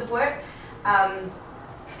types of work.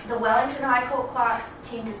 The Wellington High Court clerks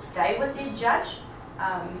tend to stay with their judge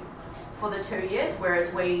for the 2 years,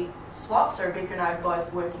 whereas we swap. So Rebecca and I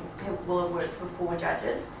both will have worked for 4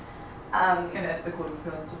 judges. And at the Court of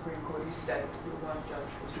Appeal and Supreme Court, you stay with your one judge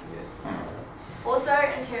for 2 years. Also,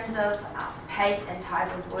 in terms of pace and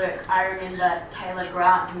type of work, I remember Taylor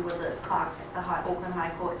Grant, who was a clerk at the Auckland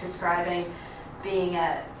High Court, describing being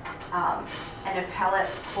an appellate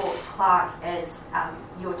court clerk as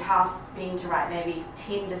your task being to write maybe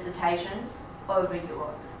 10 dissertations over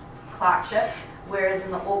your clerkship, whereas in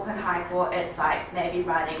the Auckland High Court it's like maybe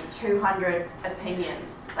writing 200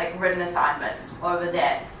 opinions, like written assignments over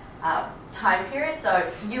that time period.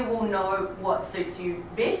 So you will know what suits you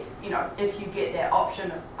best, you know, if you get that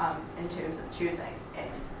option in terms of choosing. And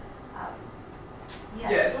yeah,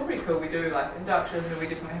 it's all pretty cool. We do like inductions and we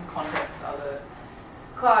definitely have contacts with other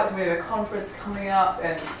clerks, and we have a conference coming up,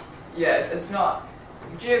 and yeah, it's not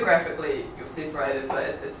geographically you're separated, but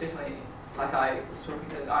it's definitely like I was talking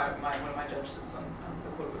to one of my judges sits on the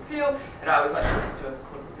Court of Appeal, and I was like talking to a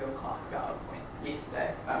Court of Appeal clerk about a point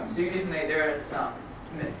yesterday. So definitely there is some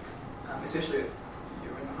mix, especially if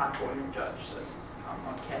you're in the High Court and you're a judge, so it's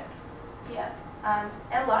on cap. Yeah.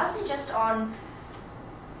 And lastly, just on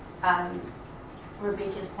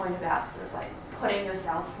Rebecca's point about sort of like putting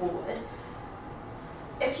yourself forward,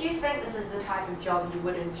 if you think this is the type of job you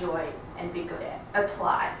would enjoy and be good at,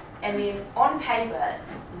 apply. And then on paper,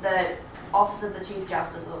 the Office of the Chief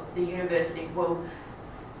Justice or the university will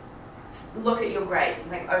look at your grades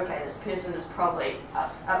and think, okay, this person is probably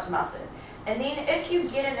up to mustard. And then if you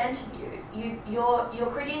get an interview, your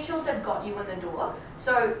credentials have got you in the door.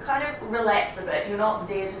 So kind of relax a bit. You're not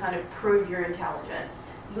there to kind of prove your intelligence.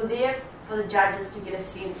 You're there for the judges to get a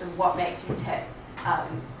sense of what makes you tick.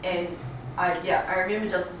 And I remember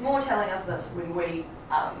Justice Moore telling us this when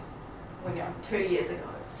 2 years ago.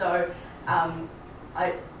 So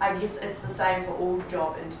I guess it's the same for all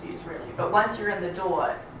job interviews really. But once you're in the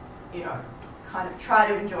door, kind of try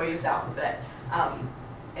to enjoy yourself a bit.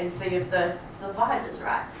 And see if the vibe is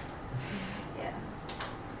right. Yeah.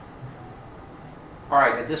 All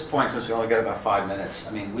right, at this point, since we only got about 5 minutes,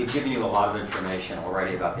 I mean, we've given you a lot of information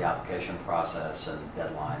already about the application process and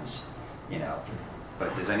deadlines,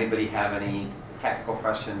 But does anybody have any technical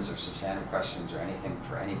questions or substantive questions or anything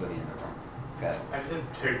for anybody in the room? Okay. I just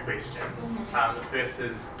have 2 questions. The first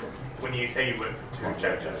is, when you say you work for 2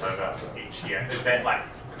 judges over each year, is that like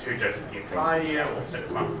 2 judges the entire year or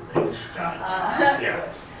 6 months with each judge? Yeah.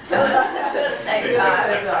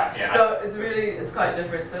 Yeah. So it's quite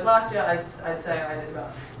different. So last year I'd say I did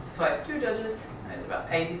I had 2 judges, I did about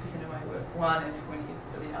 80% of my work one and 20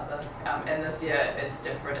 for the other. And this year it's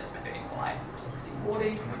different, it's been like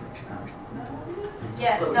 60-40.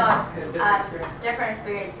 Yeah, different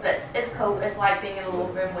experience, but it's cool. It's like being in a law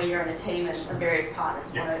firm where you're in a team and the various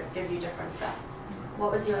partners want to give you different stuff.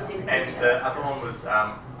 What was your second question? And the other one was,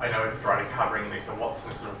 I know we've tried covering these, so what's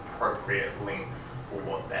the sort of appropriate length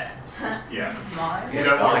for that? Yeah. Nice. You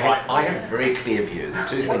don't want to write I have a very clear view.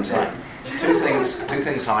 Two things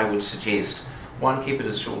I would suggest. One, keep it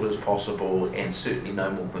as short as possible and certainly no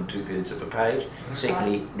more than 2/3 of a page.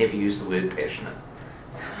 Secondly, never use the word passionate.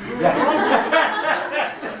 That's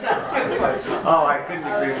good. Oh, I couldn't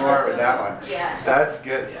agree more with that one. Yeah. That's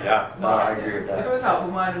good. Yeah, no, I agree with If it that. was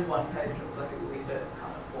helpful, mine was 1 page. It was like a letter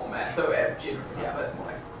kind of format. So generally, but it's more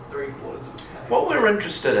like 3/4 of a page. What we're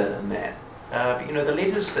interested in that, the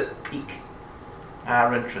letters that pique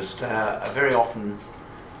our interest are very often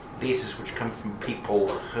letters which come from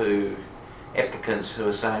people applicants who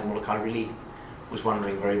are saying, well, look, I really was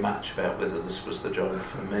wondering very much about whether this was the job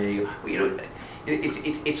for me.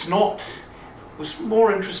 It's not. I was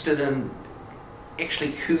more interested in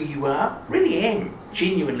actually who you are. Really am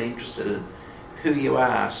genuinely interested in who you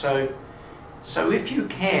are. So if you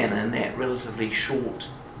can, in that relatively short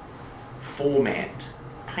format,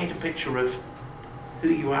 paint a picture of who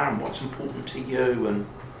you are and what's important to you and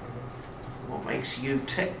what makes you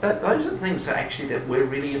tick. Those are the things that we're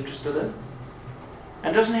really interested in.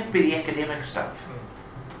 And it doesn't have to be the academic stuff,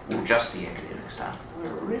 or just the academic stuff. We're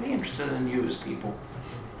really interested in you as people.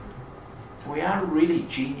 We are really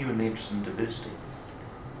genuinely interested in diversity.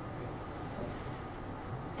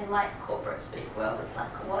 In like corporate speak world, it's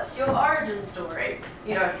like, what's your origin story?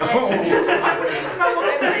 That's I wouldn't even know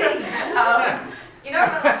what that means.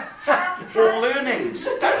 Or learnings.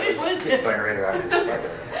 Don't use learnings.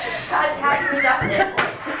 How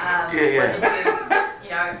do you end up at that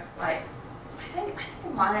point? I think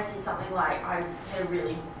mine I said something like I had a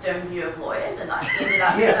really dim view of lawyers and I ended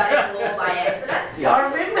up studying law by accident. Yeah,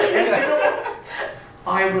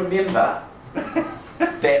 I remember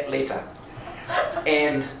that letter,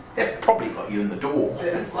 and that probably got you in the door.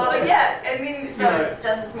 Well, yeah, and then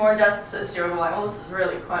Justice Moore and Justice Fitzgerald were like, "Oh, this is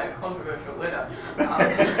really quite a controversial letter." But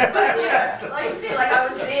like you said, like I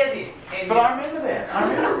was there then. But I remember that. I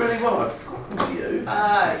remember it really well. I've forgotten to you.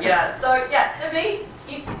 So me,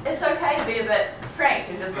 it's okay to be a bit frank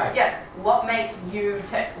and just like, what makes you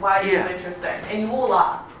tick? Why are you interesting? And you all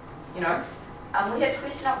are, We had a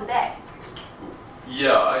question up the back.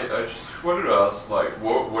 Yeah, I just wanted to ask, like,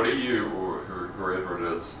 what are you, or whoever it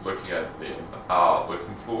is, looking at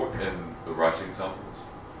looking for in the writing samples?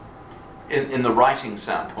 In the writing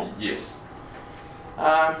sample? Yes.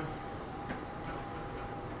 I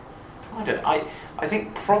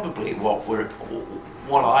think probably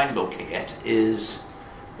what I look at is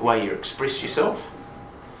the way you express yourself,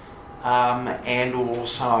 and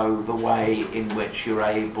also the way in which you're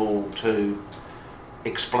able to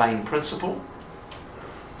explain principle,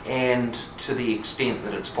 and to the extent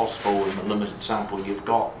that it's possible in the limited sample you've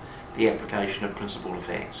got, the application of principle to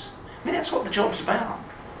facts. I mean, that's what the job's about.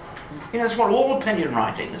 You know, that's what all opinion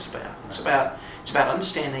writing is about. It's about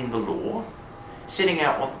understanding the law, setting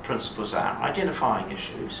out what the principles are, identifying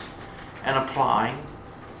issues, and applying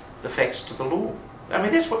the facts to the law. I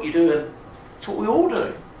mean, that's what you do, and that's what we all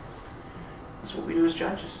do. That's what we do as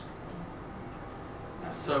judges.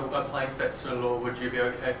 So, applying facts to the law, would you be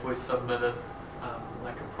okay if we submitted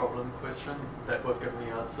like a problem question that we've given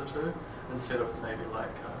the answer to, instead of maybe like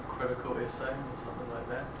a critical essay or something like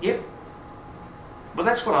that? Yep. Well,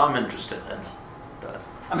 that's what I'm interested in. But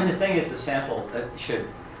I mean, the thing is, the sample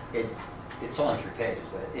it's only 3 pages,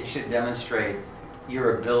 but it should demonstrate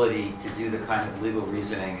your ability to do the kind of legal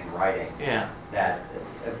reasoning and writing yeah. that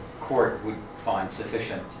a court would find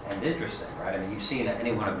sufficient and interesting, right? I mean, you've seen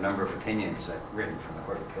any one of a number of opinions written from the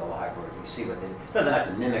Court of Appeal, the High Court. You see what it doesn't have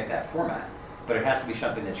to mimic that format, but it has to be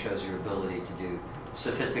something that shows your ability to do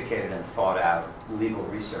sophisticated and thought out legal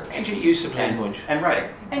research. And your use of language. And writing.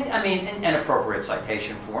 And I mean, and appropriate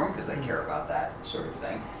citation form, because they care about that sort of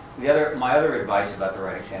thing. My other advice about the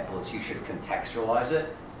writing sample is you should contextualize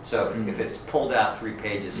it. So if it's pulled out 3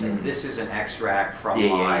 pages, say this is an extract from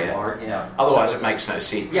my art, you know. Otherwise, so it makes no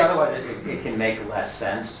sense. Yeah, otherwise it can make less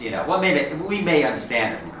sense, you know. Well, maybe we may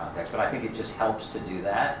understand it from context, but I think it just helps to do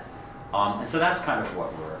that. And so that's kind of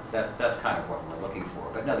what that's kind of what we're looking for.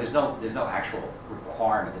 But no, there's no actual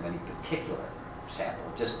requirement of any particular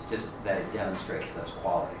sample. Just that it demonstrates those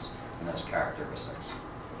qualities and those characteristics.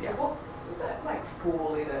 Yeah. What was that like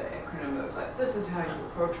 4-letter acronym that was like, this is how you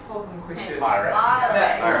approach problem questions?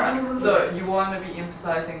 Alright. So you want to be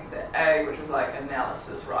emphasizing the A, which is like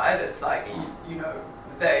analysis, right? It's like, you know,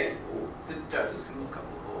 the judges can look up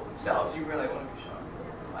the law themselves. You really want to be showing that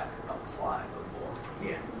you can like apply the law.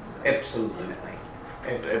 Yeah, absolutely.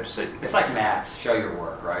 Absolutely. It's like maths, show your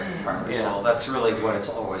work, right? Primary school. That's really what it's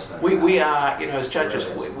always been. We are, you know, as judges,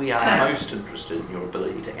 we are most interested in your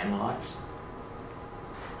ability to analyse.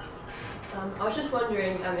 I was just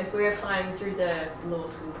wondering, if we're applying through the law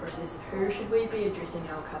school process, who should we be addressing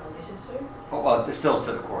our cover letters to? Well, it's still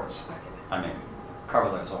to the courts. Okay. I mean, cover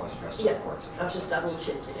letters always addressed to the courts. I was just double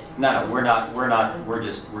checking. No, we're not. We're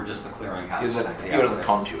just the clearinghouse. You're the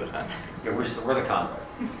conduit, huh? Yeah, we're the conduit.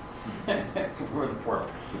 We're the portal.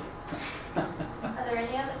 Are there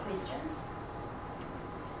any other questions?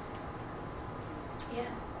 Yeah.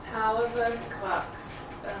 How are the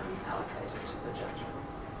clerks allocated to the judges?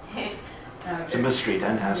 It's a mystery,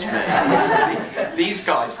 don't ask me. These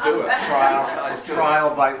guys do it.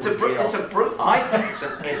 Trial by I think it's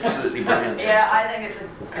an absolutely brilliant system. Yeah, I think it's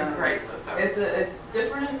a great system. It's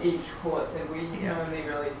different in each court, and we can only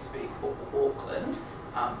really speak for Auckland.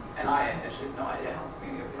 And I actually have no idea how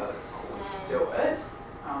many of the other courts do it.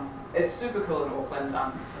 It's super cool in Auckland. So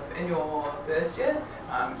in your first year,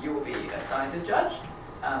 you will be assigned a judge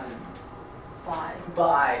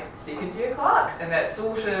by second year clerks, and that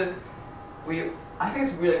sort of I think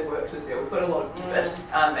it's really worked this year. We put a lot of effort,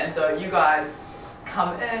 and so you guys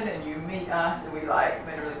come in and you meet us, and we like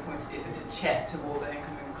made a really pointed effort to chat to all the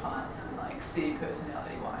incoming clients and like see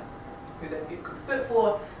personality-wise who they'd be a good fit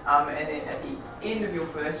for. And then at the end of your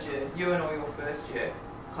first year, you and all your first year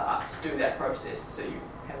clerks do that process. So you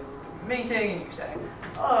have a meeting and you say,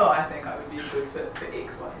 oh, I think I would be a good fit for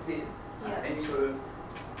X, Y, Z. And you sort of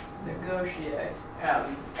negotiate.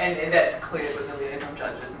 And that's clear with the liaison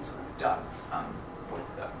judges and sort of done with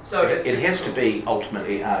them. So it has to be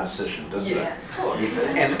ultimately our decision, doesn't it? Yeah, of course.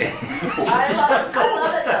 And I love it.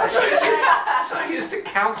 so used to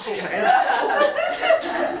councils and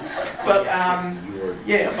but I mean,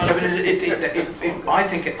 I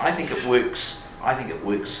think it works. I think it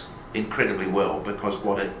works incredibly well, because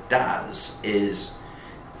what it does is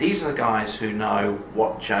these are the guys who know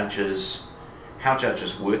how judges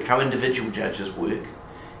work, how individual judges work,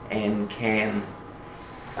 and can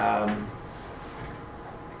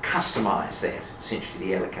customise that, essentially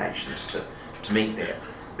the allocations to meet that.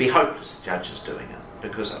 Be hopeless the judges doing it,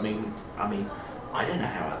 because I mean I don't know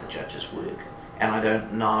how other judges work, and I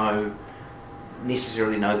don't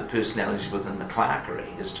necessarily know the personalities within the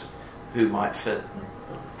clerkery as to who might fit and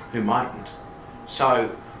who mightn't. So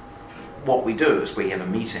what we do is we have a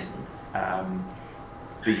meeting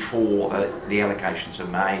before the allocations are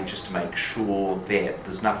made, just to make sure that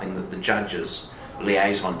there's nothing that the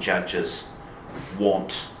liaison judges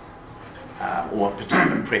want, or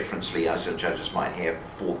particular preference liaison judges might have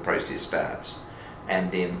before the process starts.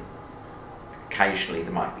 And then occasionally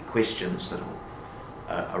there might be questions that will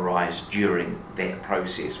arise during that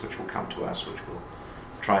process, which will come to us, which we'll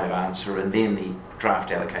try to answer, and then the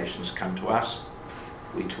draft allocations come to us,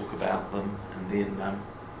 we talk about them, and then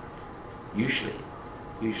usually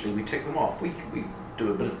we tick them off. We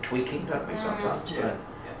do a bit of tweaking, don't we, sometimes?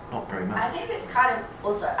 not very I much. think it's kind of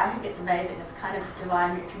also. I think it's amazing. It's kind of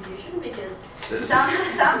divine retribution because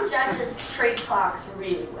some judges treat clerks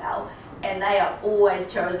really well, and they are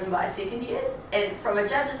always chosen by second years. And from a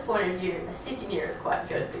judge's point of view, a second year is quite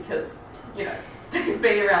good because they've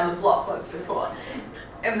been around the block once before.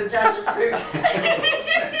 And the judges who have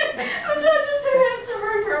some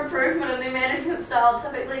room for improvement in their management style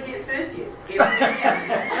typically get first years.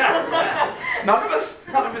 None of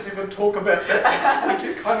us even talk about that. We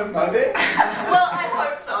do kind of know that. Well, I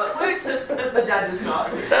hope so. It works if the judges know.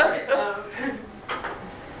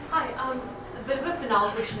 Hi, a bit of a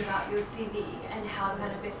banal question about your CV and how to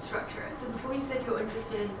kind of best structure it. So before you said donors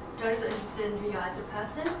are interested in who you are as a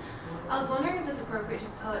person, I was wondering if it's appropriate to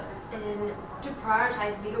put in, to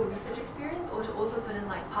prioritize legal research experience or to also put in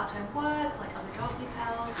like part-time work, like other jobs you've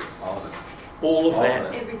held? All of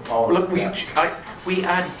that. Everything. Look, we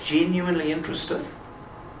are genuinely interested.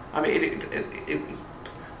 I mean,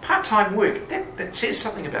 part-time work, that says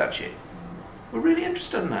something about you. We're really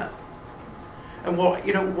interested in that. And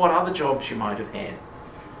what other jobs you might have had,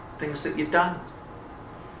 things that you've done,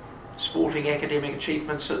 sporting academic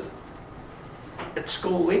achievements at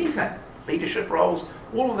school, anything, leadership roles,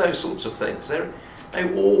 all of those sorts of things.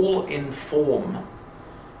 They all inform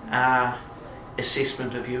our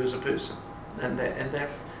assessment of you as a person, and they're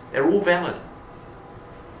all valid.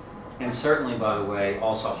 And certainly, by the way,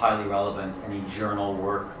 also highly relevant, any journal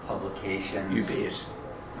work, publications. You bet.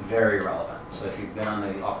 Very relevant. So if you've been on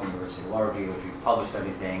the Auckland University Law Review, if you've published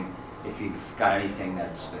anything, if you've got anything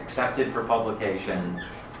that's been accepted for publication,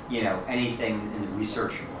 anything in the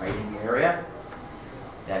research and writing area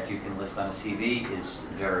that you can list on a CV is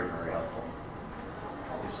very, very helpful.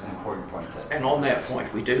 It's an important point to. And on that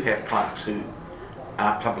point, we do have clerks who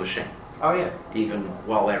are publishing. Oh yeah. Even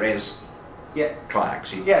while they're as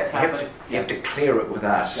clerks. You have to clear it with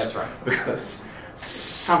us. That's right. Because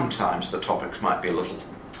sometimes the topics might be a little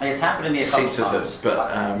It's happened to me a couple sensitive, times. but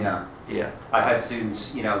I've had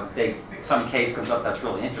students, some case comes up that's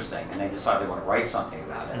really interesting, and they decide they want to write something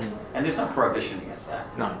about it, and there's no prohibition against that.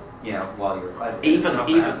 No. While you're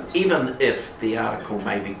even if the article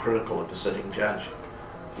may be critical of a sitting judge,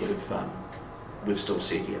 we've still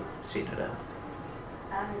sent it out.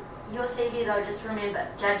 Your CV though, just remember,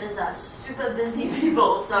 judges are super busy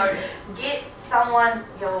people, so get someone,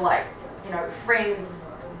 friend,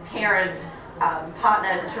 parent,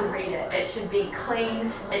 partner to read it. It should be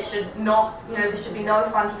clean. It should not, there should be no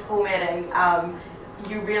funky formatting.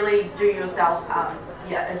 You really do yourself a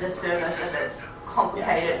disservice if it's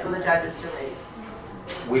complicated for the judges to read.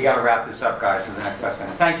 We got to wrap this up, guys, to the next question.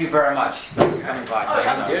 Thank you very much. Thanks for coming by.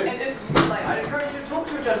 And if I'd encourage you to talk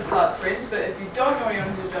to a judge's clerk, friends, but if you don't know anyone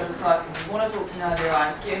who's a judge's clerk and you want to talk to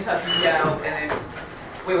Nadia, get in touch with Yale and then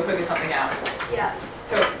we will figure something out. Yeah.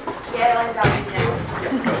 Cool. Yale is our emails.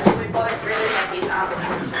 We're both really happy to answer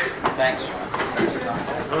questions. Thanks, John. Thanks for coming.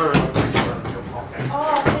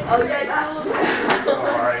 Oh, yes. All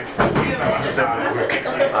right.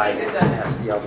 I